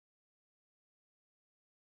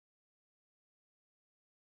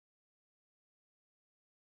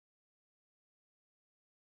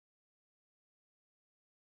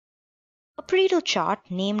Pareto chart,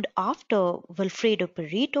 named after Vilfredo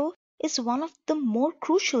Pareto, is one of the more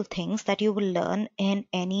crucial things that you will learn in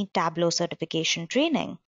any Tableau certification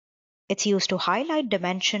training. It's used to highlight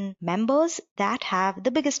dimension members that have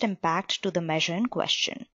the biggest impact to the measure in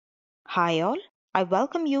question. Hi all, I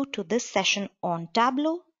welcome you to this session on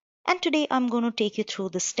Tableau, and today I'm going to take you through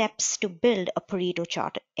the steps to build a Pareto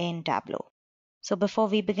chart in Tableau. So before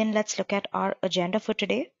we begin, let's look at our agenda for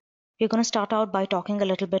today. We're going to start out by talking a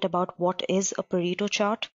little bit about what is a Pareto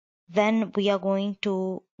chart. Then we are going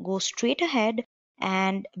to go straight ahead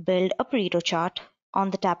and build a Pareto chart on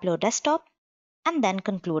the Tableau desktop and then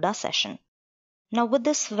conclude our session. Now with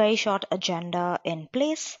this very short agenda in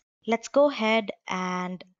place, let's go ahead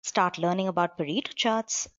and start learning about Pareto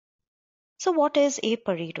charts. So what is a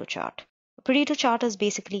Pareto chart? A Pareto chart is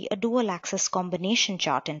basically a dual axis combination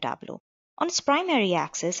chart in Tableau. On its primary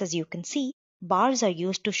axis, as you can see, bars are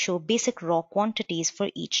used to show basic raw quantities for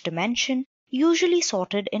each dimension, usually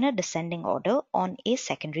sorted in a descending order on a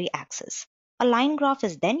secondary axis. A line graph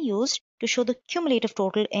is then used to show the cumulative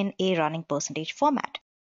total in a running percentage format.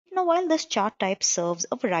 Now, while this chart type serves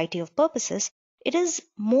a variety of purposes, it is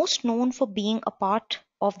most known for being a part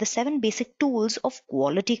of the 7 basic tools of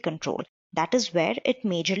quality control. That is where it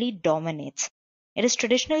majorly dominates. It is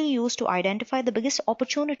traditionally used to identify the biggest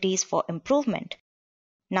opportunities for improvement.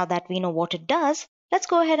 Now that we know what it does, let's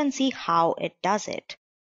go ahead and see how it does it.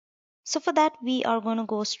 So for that, we are going to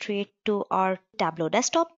go straight to our Tableau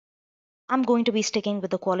desktop. I'm going to be sticking with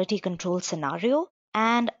the quality control scenario,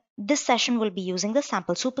 and this session will be using the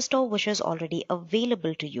sample superstore, which is already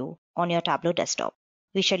available to you on your Tableau desktop.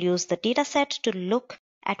 We shall use the dataset to look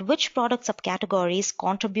at which product subcategories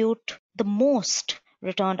contribute the most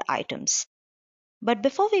returned items. But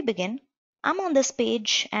before we begin, I'm on this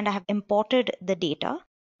page and I have imported the data.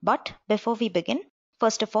 But before we begin,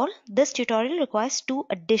 first of all, this tutorial requires 2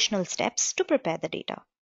 additional steps to prepare the data.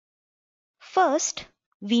 First,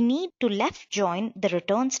 we need to left join the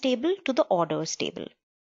returns table to the orders table.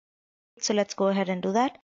 So let's go ahead and do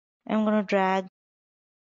that. I'm going to drag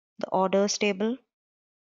the orders table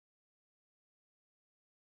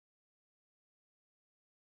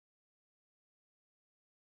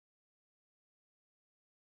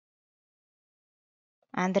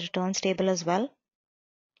and the returns table as well.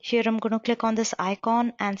 Here I'm going to click on this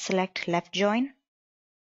icon and select left join.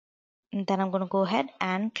 And then I'm going to go ahead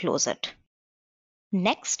and close it.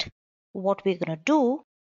 Next, what we're going to do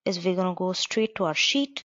is we're going to go straight to our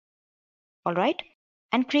sheet, all right,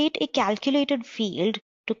 and create a calculated field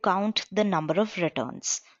to count the number of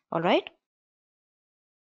returns, all right.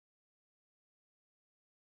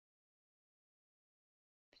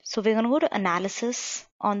 So we're going to go to analysis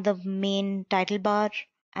on the main title bar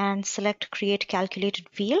and select create calculated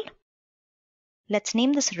field. Let's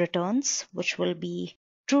name this returns, which will be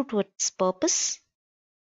true to its purpose.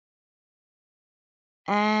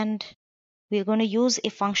 And we're going to use a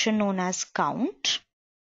function known as count.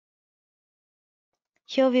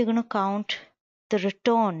 Here we're going to count the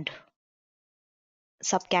returned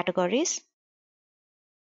subcategories.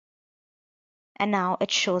 And now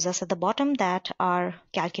it shows us at the bottom that our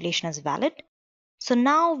calculation is valid. So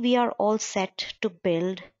now we are all set to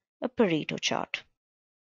build a Pareto chart.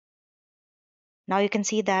 Now you can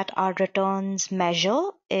see that our returns measure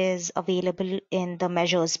is available in the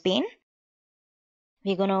measures pane.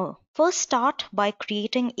 We're going to first start by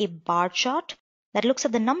creating a bar chart that looks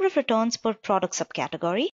at the number of returns per product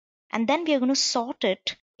subcategory, and then we are going to sort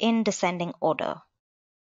it in descending order.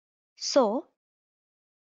 So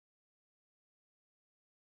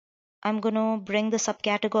I'm going to bring the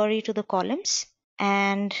subcategory to the columns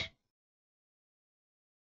and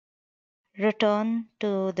return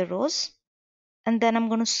to the rows, and then I'm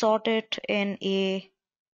going to sort it in a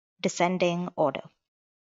descending order.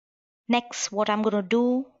 Next, what I'm going to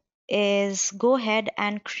do is go ahead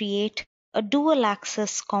and create a dual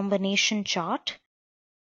axis combination chart,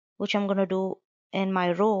 which I'm going to do in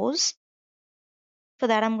my rows. For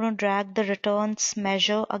that, I'm going to drag the returns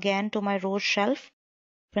measure again to my rows shelf,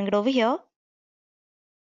 bring it over here,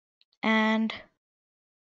 and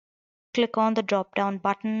click on the drop down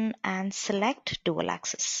button and select dual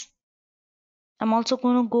axis. I'm also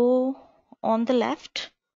going to go on the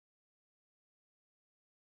left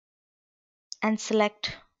and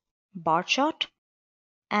select bar chart,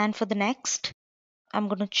 and for the next I'm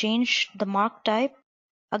going to change the mark type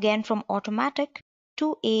again from automatic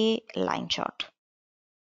to a line chart.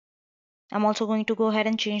 I'm also going to go ahead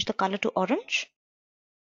and change the color to orange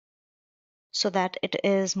so that it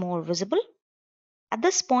is more visible. At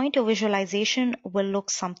this point, your visualization will look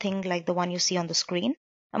something like the one you see on the screen.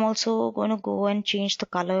 I'm also going to go and change the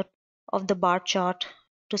color of the bar chart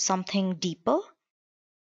to something deeper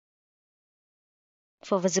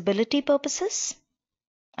for visibility purposes.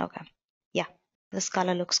 Okay, yeah, this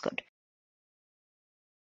color looks good.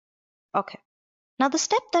 Okay, now the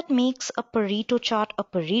step that makes a Pareto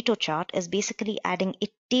chart is basically adding a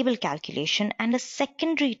table calculation and a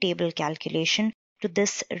secondary table calculation to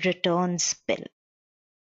this returns bill.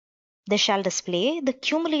 This shall display the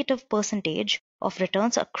cumulative percentage of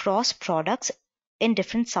returns across products in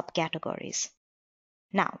different subcategories.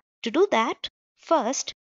 Now, to do that,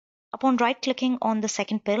 first, upon right-clicking on the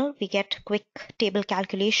second pill, we get quick table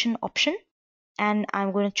calculation option, and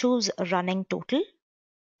I'm going to choose running total.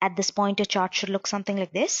 At this point, your chart should look something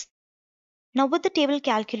like this. Now, with the table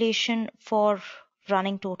calculation for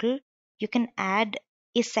running total, you can add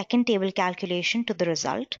a second table calculation to the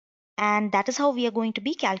result, and that is how we are going to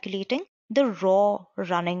be calculating the raw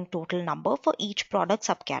running total number for each product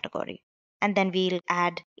subcategory. And then we'll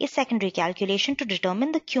add a secondary calculation to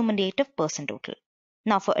determine the cumulative percent total.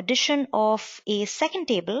 Now for addition of a second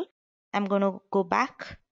table, I'm going to go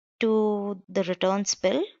back to the returns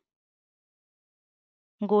bill,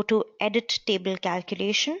 go to edit table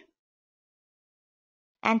calculation,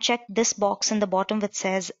 and check this box in the bottom which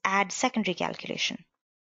says add secondary calculation.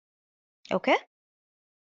 Okay.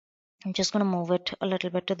 I'm just going to move it a little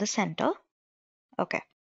bit to the center. Okay.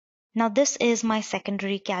 Now this is my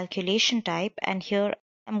secondary calculation type, and here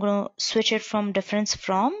I'm going to switch it from difference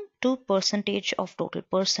from to percentage of total,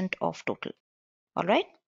 percent of total. All right.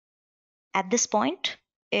 At this point,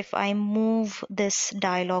 if I move this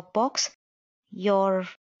dialog box, your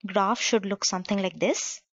graph should look something like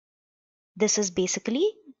this. This is basically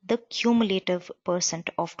the cumulative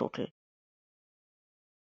percent of total.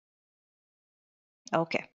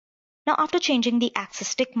 Okay. Now after changing the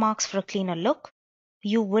axis tick marks for a cleaner look,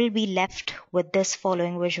 you will be left with this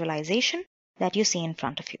following visualization that you see in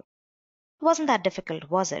front of you. It wasn't that difficult,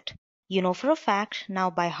 was it? You know for a fact now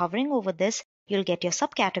by hovering over this, you'll get your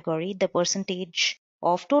subcategory, the percentage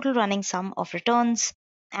of total running sum of returns,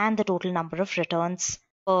 and the total number of returns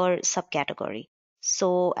per subcategory.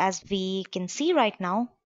 So as we can see right now,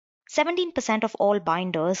 17% of all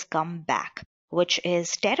binders come back, which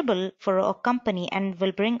is terrible for a company and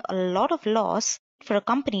will bring a lot of loss for a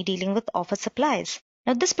company dealing with office supplies.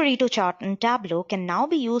 Now this Pareto chart in Tableau can now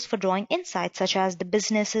be used for drawing insights such as the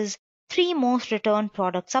business's 3 most returned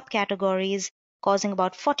product subcategories, causing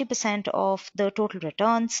about 40% of the total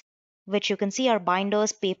returns, which you can see are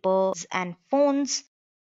binders, papers, and phones.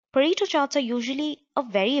 Pareto charts are usually a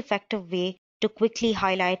very effective way to quickly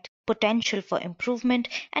highlight potential for improvement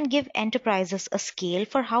and give enterprises a scale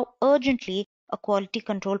for how urgently a quality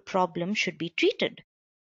control problem should be treated.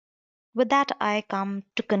 With that, I come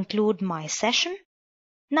to conclude my session.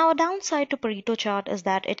 Now, a downside to Pareto chart is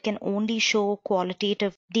that it can only show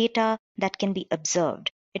qualitative data that can be observed.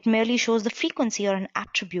 It merely shows the frequency or an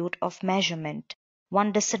attribute of measurement.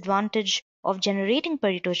 One disadvantage of generating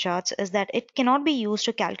Pareto charts is that it cannot be used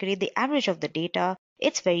to calculate the average of the data,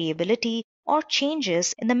 its variability, or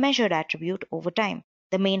changes in the measured attribute over time.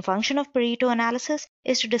 The main function of Pareto analysis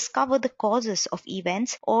is to discover the causes of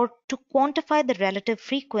events or to quantify the relative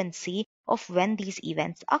frequency of when these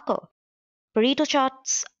events occur. Pareto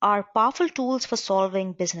charts are powerful tools for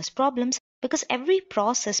solving business problems because every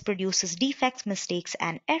process produces defects, mistakes,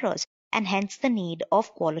 and errors, and hence the need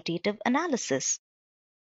of qualitative analysis.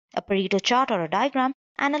 A Pareto chart or a diagram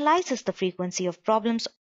analyzes the frequency of problems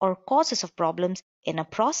or causes of problems in a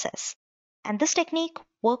process. And this technique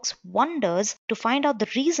works wonders to find out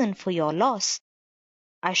the reason for your loss.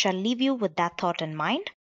 I shall leave you with that thought in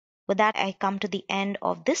mind. With that, I come to the end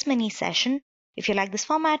of this mini session. If you like this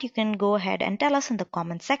format, you can go ahead and tell us in the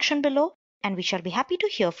comment section below, and we shall be happy to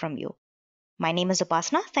hear from you. My name is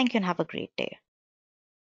Upasana. Thank you and have a great day.